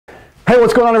Hey,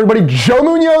 what's going on, everybody? Joe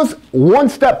Munoz,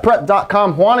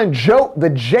 OneStepPrep.com. Juan and Joe, the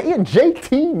J&J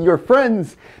team, your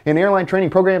friends in airline training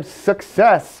program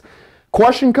success.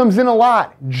 Question comes in a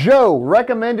lot. Joe,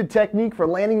 recommended technique for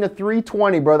landing the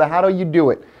 320, brother. How do you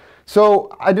do it?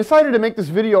 So I decided to make this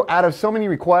video out of so many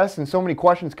requests and so many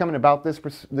questions coming about this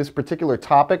particular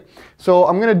topic. So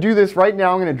I'm going to do this right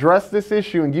now. I'm going to address this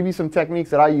issue and give you some techniques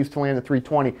that I use to land the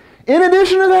 320. In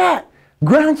addition to that,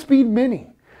 ground speed mini.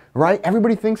 Right?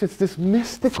 Everybody thinks it's this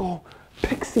mystical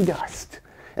pixie dust.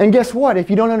 And guess what? If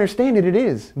you don't understand it, it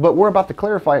is. But we're about to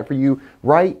clarify it for you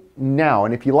right now.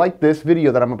 And if you like this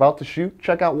video that I'm about to shoot,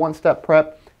 check out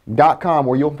OneStepPrep.com,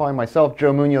 where you'll find myself,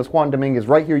 Joe Munoz, Juan Dominguez,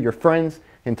 right here, your friends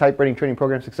in type rating training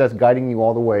program success, guiding you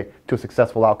all the way to a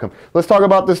successful outcome. Let's talk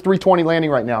about this 320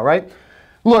 landing right now, right?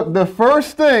 Look, the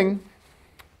first thing,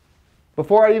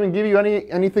 before I even give you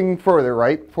anything further,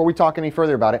 right? Before we talk any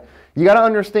further about it, you got to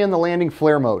understand the landing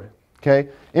flare mode, okay?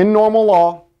 In normal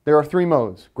law, there are three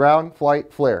modes: ground,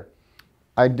 flight, flare.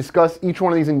 I discuss each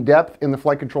one of these in depth in the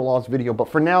flight control laws video, but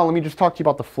for now, let me just talk to you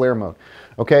about the flare mode,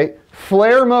 okay?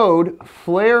 Flare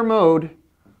mode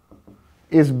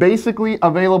is basically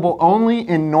available only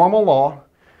in normal law,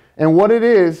 and what it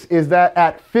is that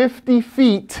at 50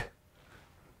 feet,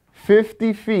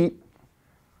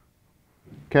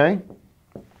 okay?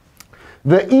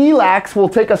 The ELAX will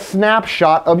take a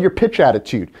snapshot of your pitch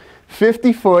attitude.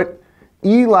 50-foot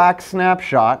ELAX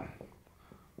snapshot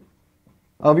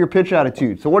of your pitch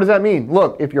attitude. So what does that mean?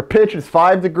 Look, if your pitch is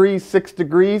 5 degrees, 6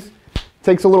 degrees,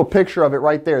 takes a little picture of it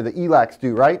right there, the ELAX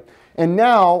do, right? And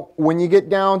now, when you get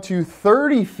down to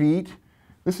 30 feet,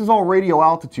 this is all radio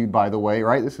altitude, by the way,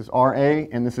 right? This is RA,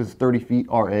 and this is 30 feet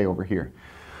RA over here.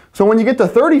 So when you get to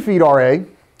 30 feet RA,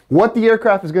 what the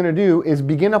aircraft is going to do is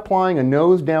begin applying a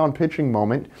nose down pitching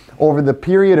moment over the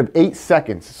period of 8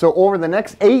 seconds. So over the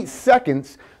next 8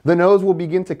 seconds, the nose will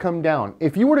begin to come down.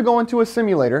 If you were to go into a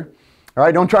simulator, all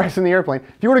right, don't try this in the airplane.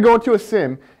 If you were to go into a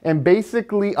sim and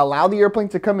basically allow the airplane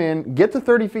to come in, get to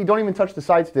 30 feet, don't even touch the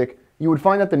side stick, you would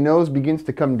find that the nose begins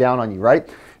to come down on you, right?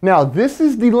 Now, this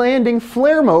is the landing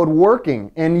flare mode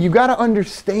working, and you got to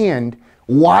understand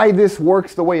why this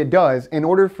works the way it does in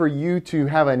order for you to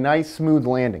have a nice smooth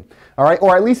landing, all right?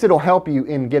 Or at least it'll help you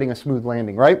in getting a smooth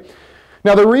landing, right?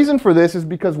 Now the reason for this is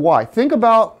because why? Think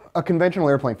about a conventional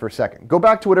airplane for a second. Go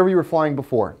back to whatever you were flying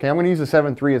before, okay? I'm going to use the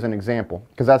 7.3 as an example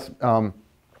because that's,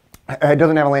 it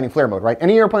doesn't have a landing flare mode, right?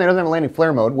 Any airplane that doesn't have a landing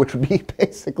flare mode, which would be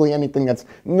basically anything that's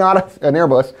not an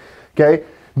Airbus, okay?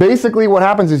 Basically what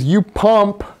happens is you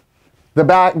pump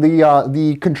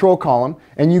the control column,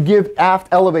 and you give aft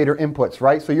elevator inputs,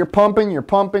 right? So you're pumping,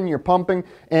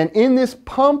 and in this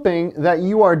pumping that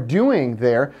you are doing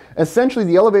there, essentially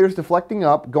the elevator's deflecting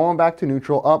up, going back to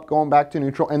neutral, up, going back to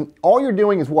neutral, and all you're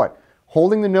doing is what?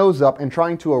 Holding the nose up and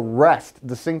trying to arrest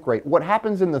the sink rate. What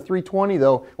happens in the 320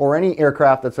 though, or any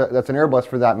aircraft that's an Airbus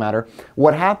for that matter,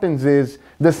 what happens is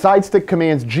the side stick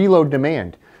commands G-load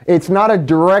demand. It's not a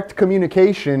direct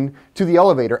communication to the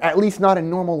elevator, at least not in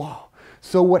normal law.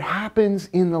 So what happens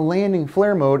in the landing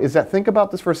flare mode is that, think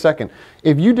about this for a second.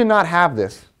 If you did not have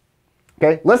this,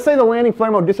 okay, let's say the landing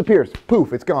flare mode disappears.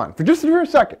 Poof, it's gone. For just a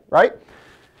second, right?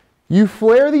 You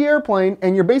flare the airplane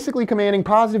and you're basically commanding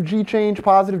positive G change,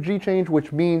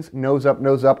 which means nose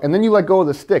up, and then you let go of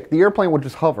the stick. The airplane will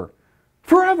just hover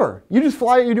forever. You just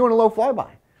fly it, you're doing a low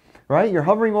flyby, right? You're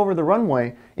hovering over the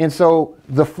runway, and so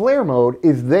the flare mode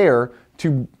is there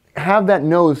to have that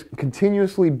nose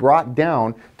continuously brought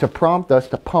down to prompt us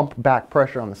to pump back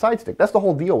pressure on the side stick. That's the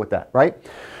whole deal with that, right?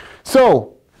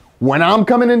 So when I'm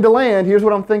coming into land, here's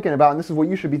what I'm thinking about, and this is what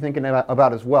you should be thinking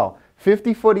about as well.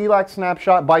 50-foot ELAX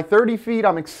snapshot. By 30 feet,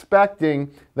 I'm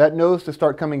expecting that nose to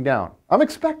start coming down. I'm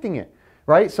expecting it,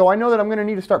 right? So I know that I'm going to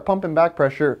need to start pumping back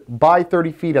pressure by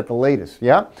 30 feet at the latest,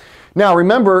 yeah? Now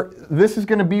remember, this is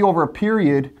going to be over a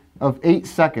period of 8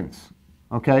 seconds,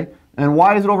 okay? And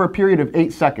why is it over a period of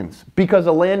 8 seconds? Because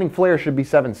a landing flare should be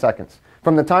 7 seconds.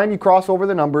 From the time you cross over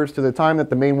the numbers to the time that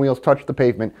the main wheels touch the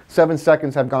pavement, 7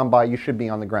 seconds have gone by, you should be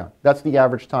on the ground. That's the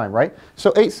average time, right?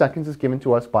 So 8 seconds is given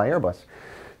to us by Airbus.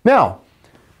 Now,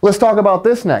 let's talk about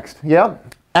this next, yeah?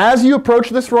 As you approach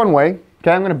this runway,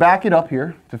 okay, I'm going to back it up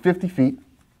here to 50 feet.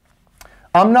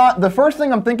 The first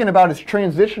thing I'm thinking about is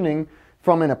transitioning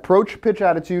from an approach pitch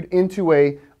attitude into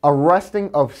a arresting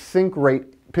of sink rate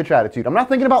pitch attitude. I'm not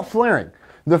thinking about flaring.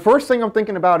 The first thing I'm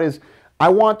thinking about is I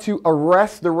want to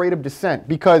arrest the rate of descent,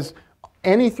 because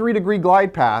any 3-degree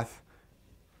glide path,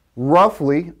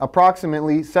 roughly,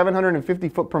 approximately 750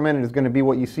 foot per minute is going to be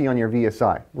what you see on your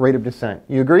VSI, rate of descent.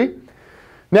 You agree?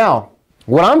 Now,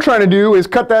 what I'm trying to do is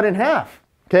cut that in half.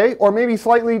 okay? Or maybe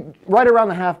slightly right around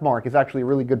the half mark is actually a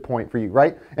really good point for you,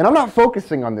 right? And I'm not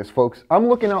focusing on this, folks. I'm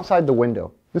looking outside the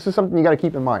window. This is something you got to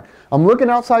keep in mind. I'm looking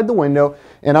outside the window,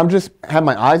 and I'm just have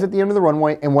my eyes at the end of the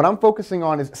runway, and what I'm focusing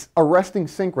on is a resting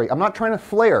sink rate. I'm not trying to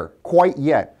flare quite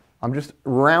yet. I'm just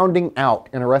rounding out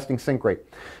an arresting sink rate.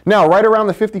 Now, right around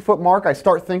the 50-foot mark, I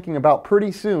start thinking about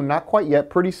pretty soon, not quite yet,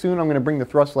 pretty soon I'm going to bring the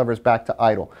thrust levers back to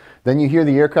idle. Then you hear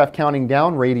the aircraft counting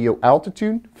down, radio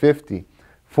altitude, 50,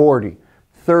 40,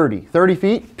 30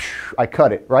 feet, I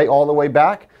cut it right all the way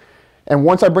back. And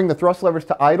once I bring the thrust levers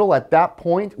to idle, at that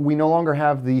point, we no longer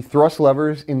have the thrust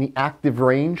levers in the active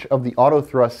range of the auto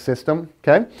thrust system,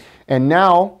 okay? And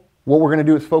now, what we're going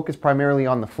to do is focus primarily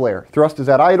on the flare. Thrust is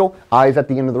at idle, eyes at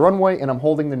the end of the runway, and I'm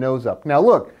holding the nose up. Now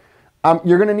look,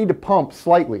 you're going to need to pump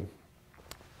slightly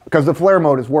because the flare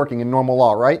mode is working in normal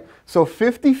law, right? So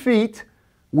 50 feet,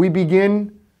 we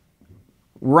begin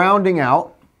rounding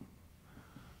out,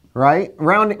 right?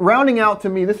 Rounding out to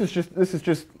me, this is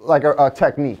just like a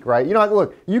technique, right? You know,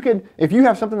 look, you can, if you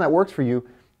have something that works for you,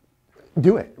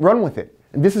 do it, run with it.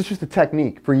 And this is just a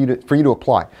technique for you to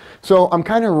apply. So I'm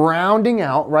kind of rounding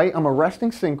out, right? I'm a resting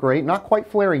sink rate, not quite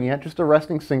flaring yet, just a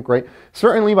resting sink rate.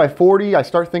 Certainly by 40, I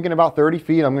start thinking about 30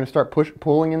 feet. I'm going to start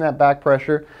pulling in that back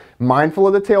pressure. Mindful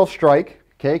of the tail strike,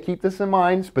 okay? Keep this in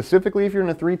mind, specifically if you're in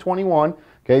a 321,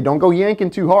 okay? Don't go yanking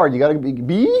too hard. You got to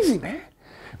be easy, man.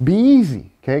 Be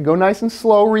easy, okay? Go nice and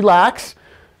slow, relax,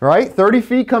 right? 30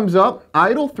 feet comes up,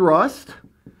 idle thrust.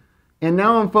 And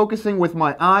now I'm focusing with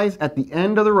my eyes at the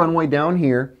end of the runway down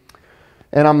here.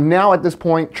 And I'm now at this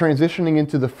point transitioning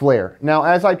into the flare. Now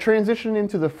as I transition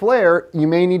into the flare, you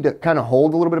may need to kind of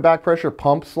hold a little bit of back pressure,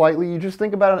 pump slightly. You just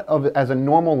think about it as a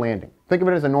normal landing. Think of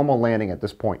it as a normal landing at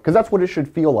this point, because that's what it should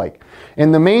feel like.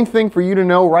 And the main thing for you to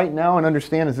know right now and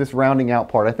understand is this rounding out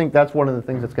part. I think that's one of the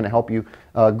things that's going to help you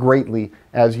greatly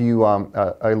as you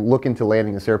look into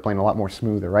landing this airplane a lot more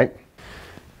smoother, right?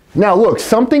 Now look,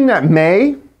 something that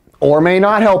may or may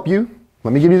not help you.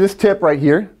 Let me give you this tip right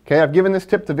here. Okay, I've given this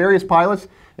tip to various pilots.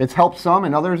 It's helped some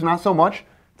and others not so much.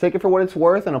 Take it for what it's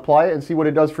worth and apply it and see what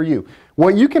it does for you.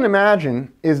 What you can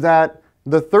imagine is that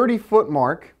the 30-foot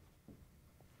mark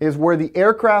is where the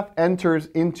aircraft enters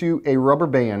into a rubber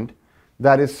band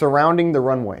that is surrounding the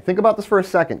runway. Think about this for a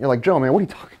second. You're like, Joe, man, what are you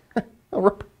talking about? A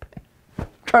rubber band. I'm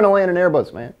trying to land an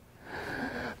Airbus, man.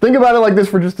 Think about it like this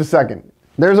for just a second.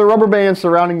 There's a rubber band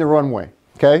surrounding the runway,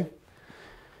 okay?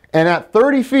 And at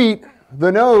 30 feet,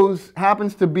 the nose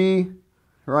happens to be,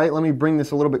 right, let me bring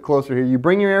this a little bit closer here. You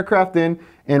bring your aircraft in,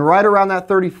 and right around that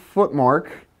 30-foot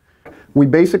mark, we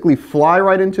basically fly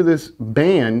right into this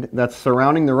band that's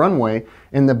surrounding the runway,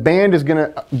 and the band is going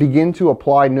to begin to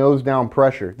apply nose-down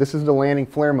pressure. This is the landing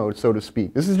flare mode, so to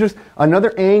speak. This is just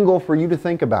another angle for you to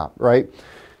think about, right?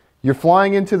 You're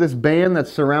flying into this band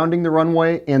that's surrounding the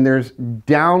runway, and there's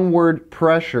downward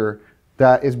pressure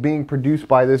that is being produced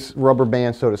by this rubber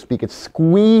band, so to speak. It's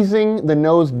squeezing the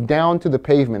nose down to the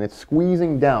pavement. It's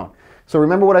squeezing down. So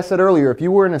remember what I said earlier. If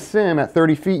you were in a sim at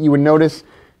 30 feet, you would notice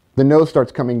the nose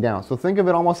starts coming down. So think of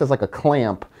it almost as like a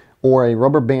clamp or a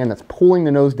rubber band that's pulling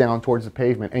the nose down towards the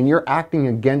pavement, and you're acting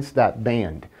against that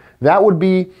band. That would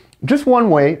be just one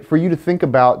way for you to think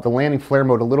about the landing flare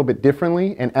mode a little bit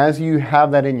differently, and as you have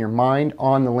that in your mind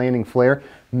on the landing flare,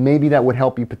 maybe that would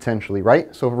help you potentially,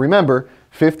 right? So remember,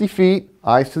 50 feet,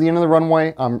 eyes to the end of the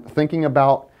runway. I'm thinking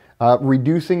about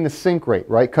reducing the sink rate,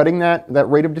 right? Cutting that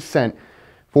rate of descent.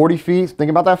 40 feet,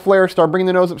 think about that flare, start bringing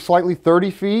the nose up slightly.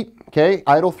 30 feet, okay,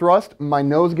 idle thrust. My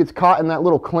nose gets caught in that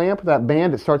little clamp, that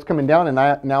band, it starts coming down,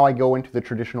 and now I go into the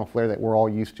traditional flare that we're all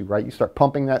used to, right? You start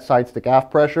pumping that side stick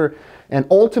aft pressure, and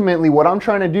ultimately what I'm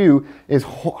trying to do is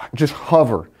just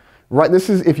hover, right? This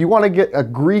is, if you want to get a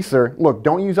greaser, look,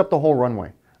 don't use up the whole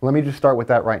runway. Let me just start with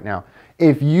that right now.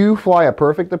 If you fly a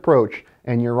perfect approach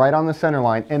and you're right on the center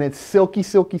line and it's silky,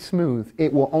 silky smooth,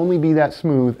 it will only be that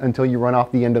smooth until you run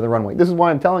off the end of the runway. This is why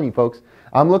I'm telling you folks,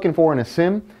 I'm looking for in a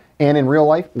sim and in real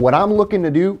life, what I'm looking to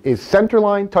do is center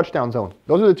line, touchdown zone.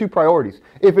 Those are the two priorities.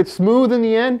 If it's smooth in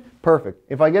the end, perfect.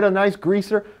 If I get a nice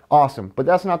greaser, awesome. But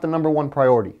that's not the #1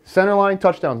 priority. Center line,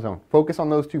 touchdown zone. Focus on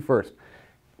those two first.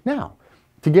 Now,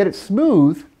 to get it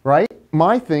smooth, right,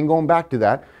 my thing, going back to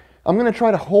that, I'm going to try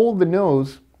to hold the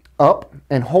nose up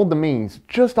and hold the mains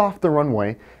just off the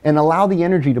runway and allow the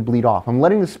energy to bleed off. I'm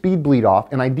letting the speed bleed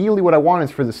off, and ideally what I want is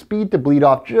for the speed to bleed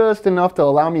off just enough to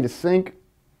allow me to sink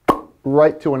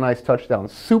right to a nice touchdown.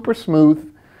 Super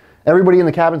smooth. Everybody in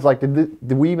the cabin's like,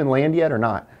 did we even land yet or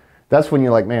not? That's when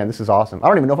you're like, man, this is awesome. I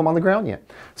don't even know if I'm on the ground yet.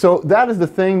 So that is the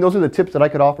thing. Those are the tips that I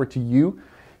could offer to you,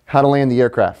 how to land the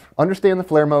aircraft. Understand the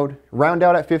flare mode, round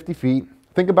out at 50 feet.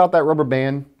 Think about that rubber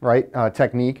band, right,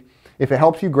 technique. If it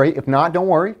helps you, great. If not, don't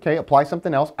worry. Okay, apply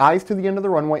something else. Eyes to the end of the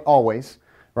runway always,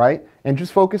 right? And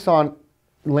just focus on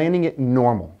landing it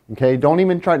normal. Okay, don't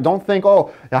think,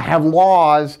 oh, I have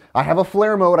laws, I have a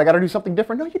flare mode, I got to do something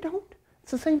different. No, you don't.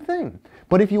 It's the same thing.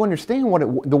 But if you understand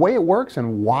the way it works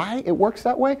and why it works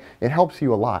that way, it helps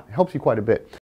you a lot. It helps you quite a bit.